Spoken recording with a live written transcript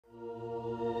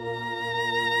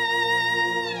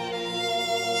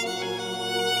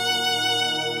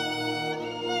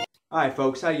Alright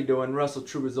folks, how you doing?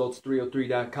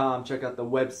 RussellTrueResults303.com. Check out the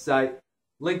website,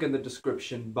 link in the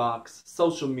description box,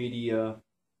 social media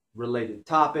related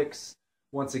topics.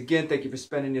 Once again, thank you for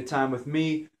spending your time with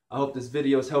me. I hope this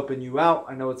video is helping you out.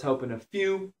 I know it's helping a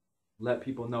few. Let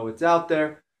people know it's out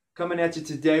there. Coming at you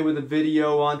today with a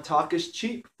video on talk is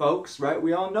cheap, folks, right?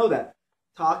 We all know that.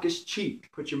 Talk is cheap.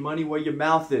 Put your money where your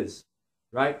mouth is,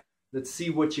 right? Let's see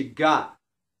what you got.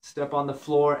 Step on the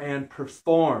floor and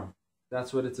perform.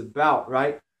 That's what it's about,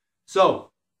 right?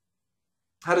 So,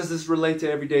 how does this relate to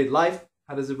everyday life?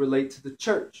 How does it relate to the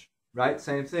church, right?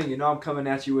 Same thing. You know, I'm coming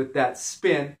at you with that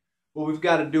spin. Well, we've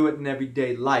got to do it in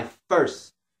everyday life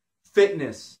first.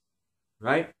 Fitness,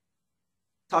 right?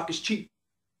 Talk is cheap.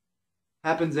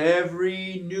 Happens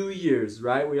every New Year's,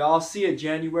 right? We all see it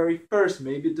January 1st,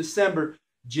 maybe December.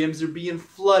 Gyms are being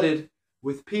flooded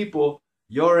with people.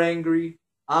 You're angry.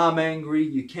 I'm angry.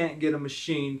 You can't get a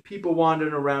machine. People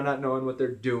wandering around not knowing what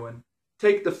they're doing.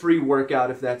 Take the free workout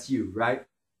if that's you, right?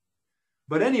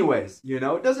 But anyways, you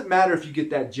know, it doesn't matter if you get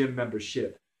that gym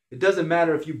membership. It doesn't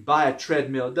matter if you buy a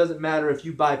treadmill. It doesn't matter if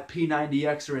you buy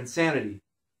P90X or Insanity,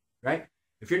 right?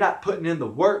 If you're not putting in the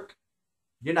work,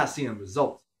 you're not seeing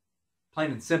results.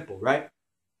 Plain and simple, right?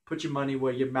 Put your money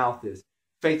where your mouth is.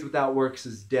 Faith without works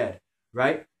is dead,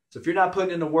 right? So if you're not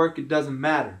putting in the work, it doesn't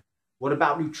matter. What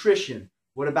about nutrition?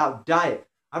 What about diet?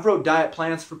 I've wrote diet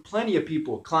plans for plenty of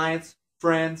people, clients,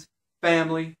 friends,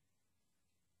 family.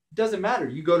 It doesn't matter.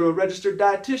 You go to a registered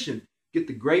dietitian, get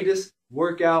the greatest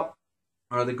workout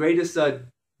or the greatest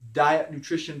diet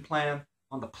nutrition plan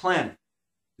on the planet,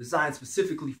 designed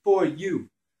specifically for you.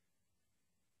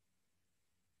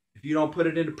 If you don't put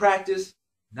it into practice,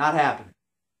 not happening.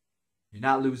 You're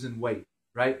not losing weight,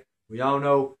 right? We all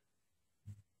know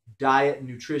diet and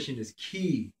nutrition is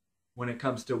key when it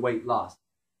comes to weight loss.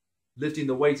 Lifting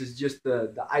the weights is just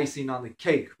the icing on the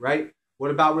cake, right? What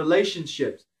about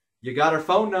relationships? You got her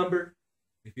phone number.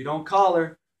 If you don't call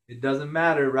her, it doesn't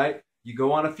matter, right? You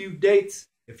go on a few dates.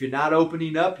 If you're not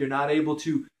opening up, you're not able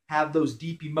to have those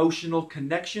deep emotional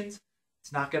connections,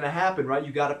 it's not going to happen, right?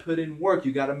 You got to put in work.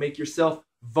 You got to make yourself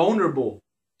vulnerable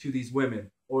to these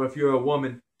women, or if you're a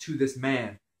woman, to this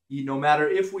man. No matter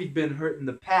if we've been hurt in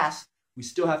the past, we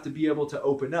still have to be able to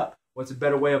open up. What's a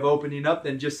better way of opening up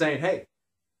than just saying, hey,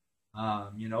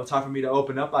 it's hard for me to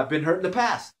open up. I've been hurt in the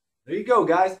past. There you go,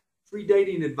 guys. Free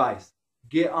dating advice.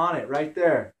 Get on it right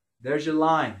there. There's your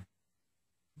line.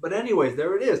 But anyways,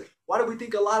 there it is. Why do we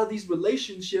think a lot of these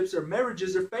relationships or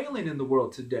marriages are failing in the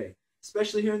world today,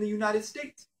 especially here in the United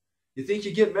States? You think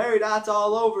you get married, it's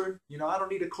all over. You know, I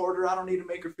don't need a quarter. I don't need to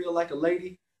make her feel like a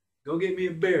lady. Go get me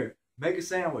a beer. Make a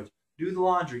sandwich. Do the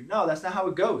laundry. No, that's not how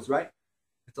it goes, right?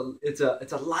 It's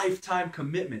a lifetime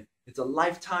commitment. It's a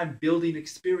lifetime building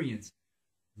experience.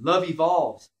 Love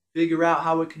evolves. Figure out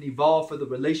how it can evolve for the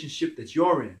relationship that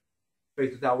you're in.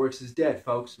 Faith without works is dead,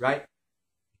 folks, right?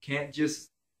 You can't just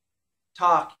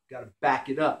talk. You got to back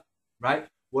it up, right?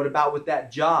 What about with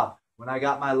that job? When I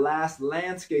got my last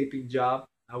landscaping job,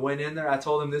 I went in there. I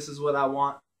told him this is what I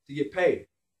want to get paid.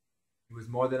 It was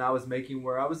more than I was making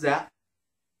where I was at.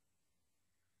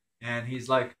 And he's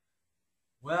like,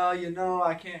 well, you know,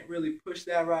 I can't really push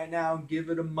that right now. Give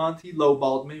it a month. He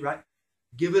lowballed me, right?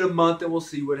 Give it a month and we'll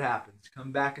see what happens.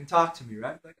 Come back and talk to me,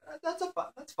 right? Like,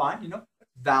 that's fine, you know.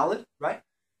 That's valid, right?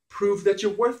 Prove that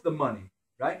you're worth the money,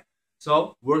 right?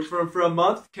 So, worked for him for a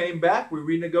month, came back, we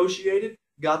renegotiated,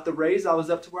 got the raise. I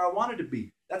was up to where I wanted to be.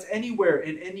 That's anywhere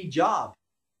in any job,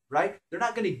 right? They're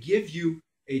not going to give you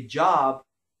a job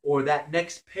or that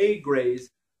next pay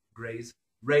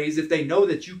raise if they know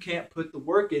that you can't put the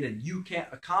work in and you can't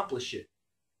accomplish it,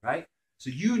 right? So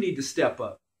you need to step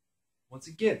up. Once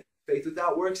again, faith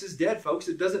without works is dead, folks.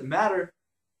 It doesn't matter.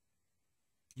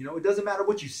 You know, it doesn't matter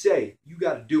what you say. You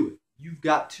got to do it. You've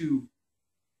got to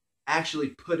actually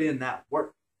put in that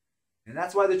work. And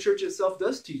that's why the church itself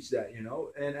does teach that, you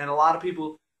know. And a lot of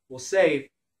people will say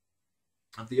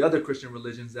of the other Christian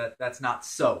religions that that's not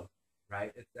so,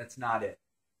 right? That's not it.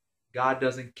 God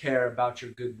doesn't care about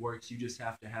your good works. You just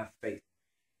have to have faith.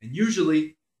 And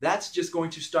usually that's just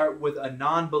going to start with a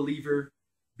non-believer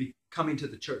coming to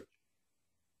the church.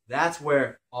 That's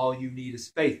where all you need is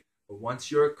faith. But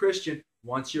once you're a Christian,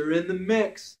 once you're in the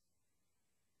mix,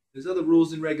 there's other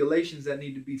rules and regulations that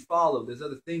need to be followed. There's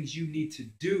other things you need to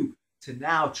do to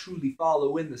now truly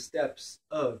follow in the steps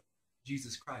of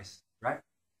Jesus Christ, right?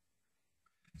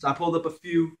 So I pulled up a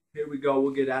few. Here we go.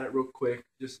 We'll get at it real quick.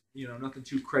 Just, you know, nothing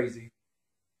too crazy.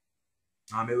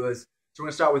 So we're going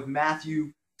to start with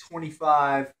Matthew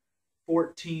 25:14.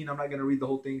 I'm not going to read the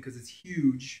whole thing because it's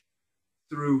huge,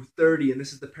 through 30. And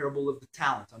this is the parable of the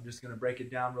talents. I'm just going to break it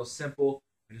down real simple.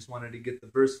 I just wanted to get the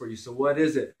verse for you. So what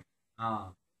is it?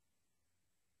 Um,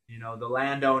 the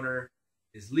landowner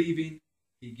is leaving.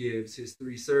 He gives his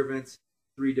 3 servants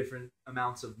 3 different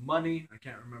amounts of money. I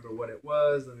can't remember what it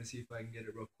was. Let me see if I can get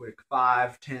it real quick.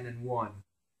 5, 10, and 1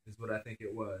 is what I think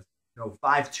it was. No,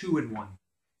 5, 2, and 1.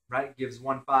 Right? Gives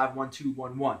 1, 5, 1, 2,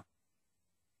 1, 1.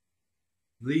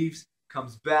 Leaves,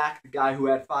 comes back. The guy who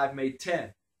had 5 made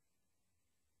 10.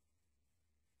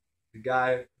 The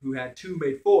guy who had 2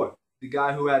 made 4. The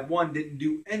guy who had 1 didn't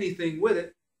do anything with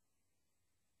it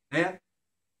and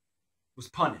was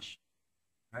punished.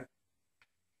 Right?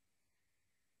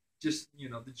 Just,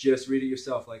 the gist, read it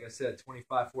yourself. Like I said,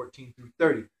 25:14 through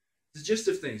 30. The gist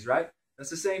of things, right? That's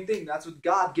the same thing. That's what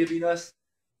God giving us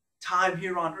time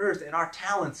here on earth and our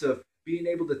talents of being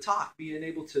able to talk, being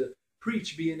able to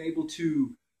preach, being able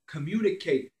to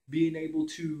communicate, being able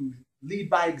to lead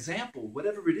by example,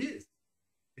 whatever it is.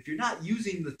 If you're not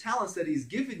using the talents that he's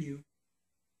given you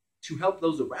to help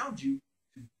those around you,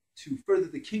 to further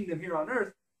the kingdom here on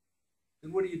earth,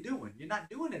 then what are you doing? You're not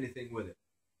doing anything with it,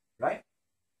 right?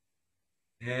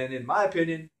 And in my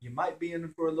opinion, you might be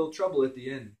in for a little trouble at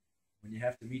the end when we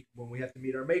have to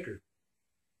meet our Maker,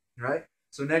 right?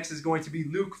 So next is going to be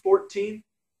Luke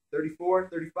 14:34,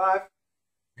 35.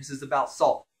 This is about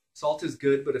salt. Salt is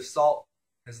good, but if salt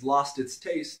has lost its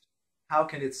taste, how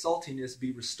can its saltiness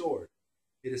be restored?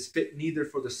 It is fit neither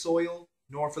for the soil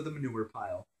nor for the manure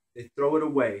pile. They throw it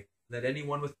away. Let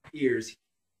anyone with ears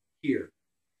hear.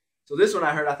 So this one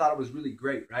I heard, I thought it was really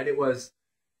great, right? It was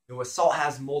salt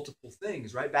has multiple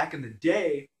things, right? Back in the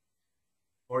day,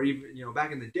 or even,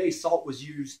 back in the day, salt was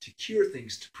used to cure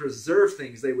things, to preserve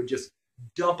things. They would just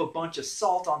dump a bunch of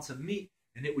salt on some meat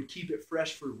and it would keep it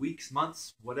fresh for weeks,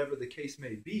 months, whatever the case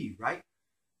may be, right?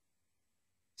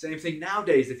 Same thing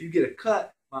nowadays. If you get a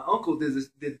cut, my uncle did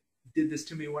this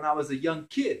to me when I was a young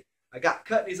kid. I got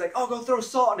cut and he's like, oh, go throw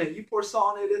salt in it. You pour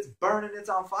salt in it, it's burning, it's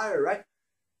on fire, right?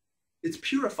 It's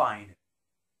purifying it,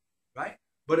 right?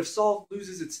 But if salt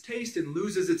loses its taste and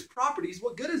loses its properties,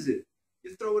 what good is it?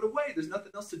 You throw it away. There's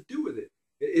nothing else to do with it.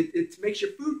 It makes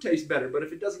your food taste better, but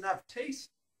if it doesn't have taste,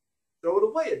 throw it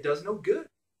away. It does no good.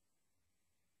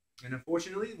 And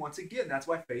unfortunately, once again, that's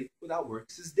why faith without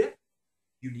works is dead.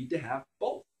 You need to have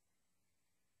both.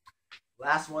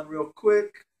 Last one real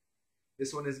quick.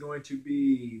 This one is going to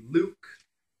be Luke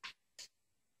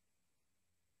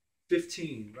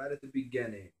 15, right at the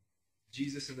beginning.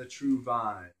 Jesus and the true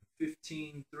vine.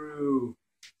 15 through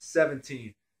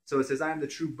 17. So it says, I am the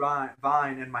true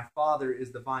vine, and my Father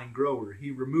is the vine grower.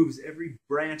 He removes every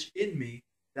branch in me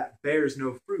that bears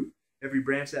no fruit. Every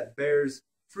branch that bears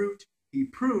fruit, he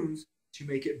prunes to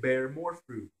make it bear more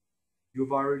fruit. You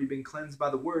have already been cleansed by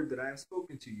the word that I have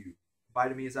spoken to you.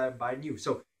 Abide in me as I abide in you.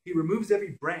 So he removes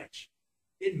every branch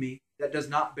in me that does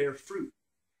not bear fruit.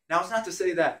 Now, it's not to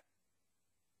say that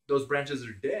those branches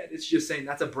are dead. It's just saying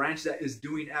that's a branch that is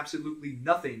doing absolutely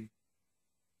nothing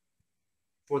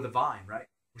for the vine, right?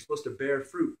 We're supposed to bear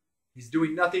fruit. He's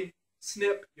doing nothing.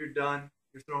 Snip, you're done.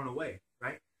 You're thrown away,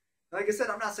 right? Like I said,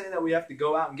 I'm not saying that we have to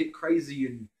go out and get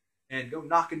crazy and go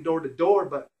knocking door to door,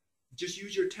 but just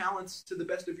use your talents to the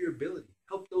best of your ability.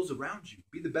 Help those around you.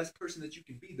 Be the best person that you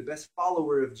can be, the best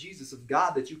follower of Jesus, of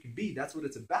God that you can be. That's what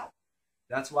it's about.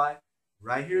 That's why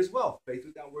right here as well, faith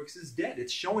without works is dead.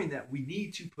 It's showing that we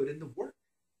need to put in the work,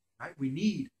 right? We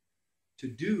need to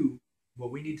do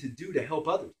what we need to do to help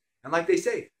others. And like they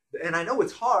say, and I know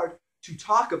it's hard to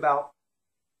talk about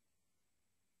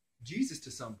Jesus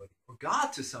to somebody, or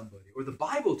God to somebody, or the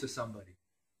Bible to somebody.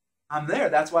 I'm there.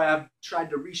 That's why I've tried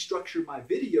to restructure my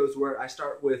videos where I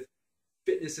start with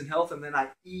fitness and health and then I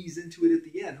ease into it at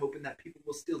the end, hoping that people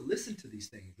will still listen to these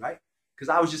things, right? Because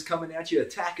I was just coming at you,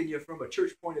 attacking you from a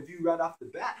church point of view right off the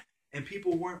bat, and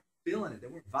people weren't feeling it. They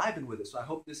weren't vibing with it. So I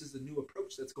hope this is a new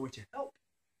approach that's going to help.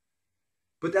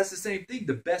 But that's the same thing.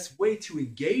 The best way to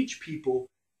engage people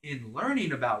in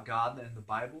learning about God and the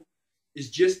Bible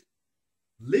is just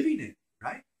living it,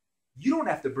 right? You don't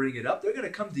have to bring it up. They're going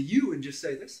to come to you and just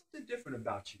say, there's something different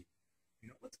about you.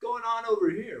 What's going on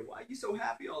over here? Why are you so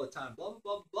happy all the time? Blah, blah,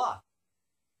 blah, blah.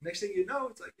 Next thing you know,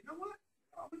 it's like, you know what?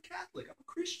 I'm a Catholic. I'm a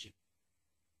Christian.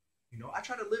 I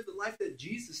try to live the life that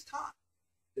Jesus taught,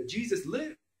 that Jesus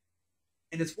lived,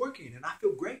 and it's working, and I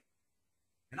feel great,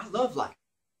 and I love life,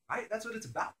 right? That's what it's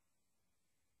about.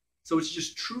 So it's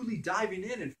just truly diving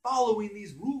in and following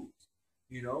these rules,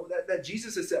 that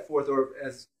Jesus has set forth, or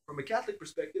as from a Catholic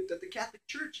perspective, that the Catholic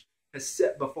Church has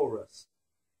set before us,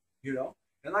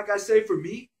 And like I say, for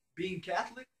me, being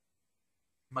Catholic,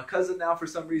 my cousin now, for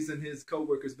some reason, his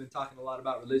co-worker's been talking a lot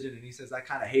about religion, and he says, I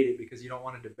kind of hate it because you don't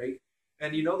want to debate.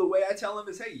 And the way I tell him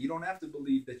is, hey, you don't have to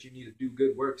believe that you need to do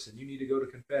good works and you need to go to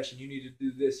confession. You need to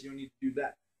do this. You don't need to do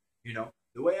that.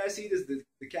 The The way I see it is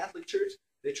the Catholic Church,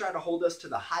 they try to hold us to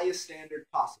the highest standard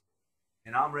possible.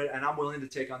 And I'm ready, and I'm willing to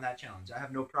take on that challenge. I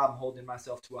have no problem holding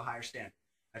myself to a higher standard.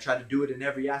 I try to do it in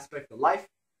every aspect of life.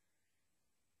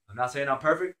 I'm not saying I'm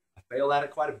perfect. I fail at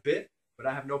it quite a bit, but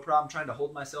I have no problem trying to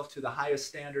hold myself to the highest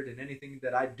standard in anything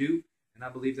that I do. And I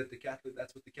believe that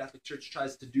that's what the Catholic Church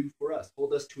tries to do for us.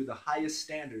 Hold us to the highest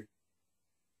standard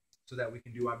so that we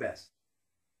can do our best.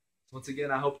 So once again,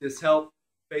 I hope this helped.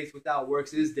 Faith without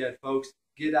works is dead, folks.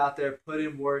 Get out there, put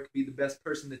in work, be the best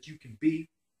person that you can be.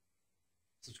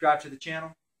 Subscribe to the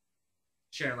channel,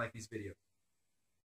 share and like these videos.